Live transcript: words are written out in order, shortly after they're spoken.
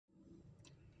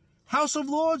House of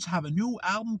Lords have a new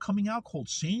album coming out called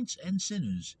Saints and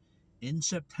Sinners in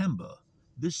September.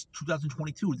 This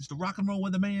 2022. This is the Rock and Roll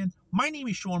Weatherman. My name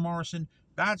is Sean Morrison.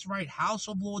 That's right. House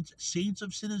of Lords, Saints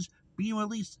of Sinners, being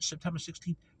released September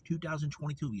 16th,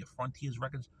 2022 via Frontiers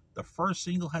Records. The first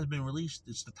single has been released.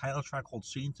 It's the title track called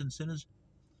Saints and Sinners.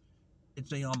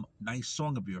 It's a nice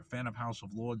song. If you're a fan of House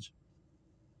of Lords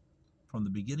from the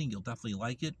beginning, you'll definitely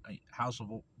like it. House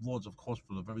of Lords, of course,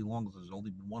 for the very longest, there's only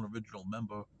been one original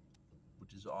member,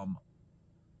 which is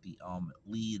the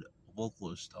lead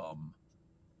vocalist,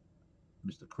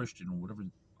 Mr. Christian, or whatever.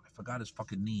 I forgot his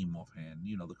fucking name offhand.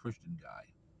 You know, the Christian guy.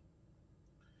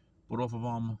 But off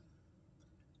of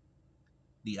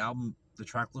the album, the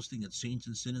track listing, it's Saints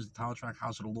and Sinners, the title track,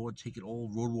 House of the Lord, Take It All,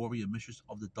 Road Warrior, Mistress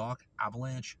of the Dark,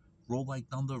 Avalanche, Roll Like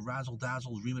Thunder, Razzle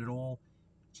Dazzle, Dream It All,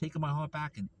 Taking My Heart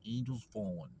Back, and Angels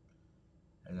Fallen.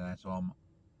 And that's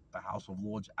the House of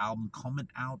Lords album coming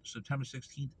out September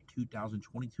 16th,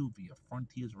 2022 via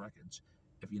Frontiers Records.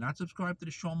 If you're not subscribed to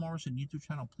the Sean Morrison YouTube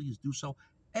channel, please do so.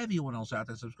 Everyone else out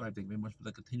there subscribed, thank you very much for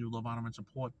the continued love, honor, and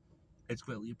support. It's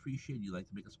greatly appreciated. You'd like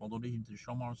to make a small donation to the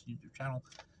Sean Morrison YouTube channel,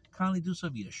 kindly do so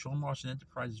via Sean Morrison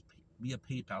Enterprises via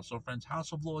PayPal. So friends,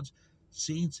 House of Lords,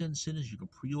 Saints and Sinners, you can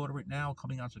pre-order it now,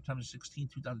 coming out September 16,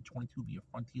 2022 via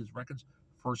Frontiers Records.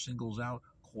 First single's out,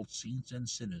 called Saints and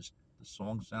Sinners. The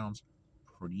song sounds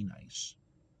pretty nice.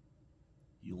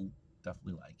 You'll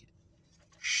definitely like it.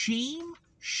 Shame,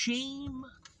 shame,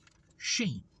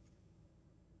 shame.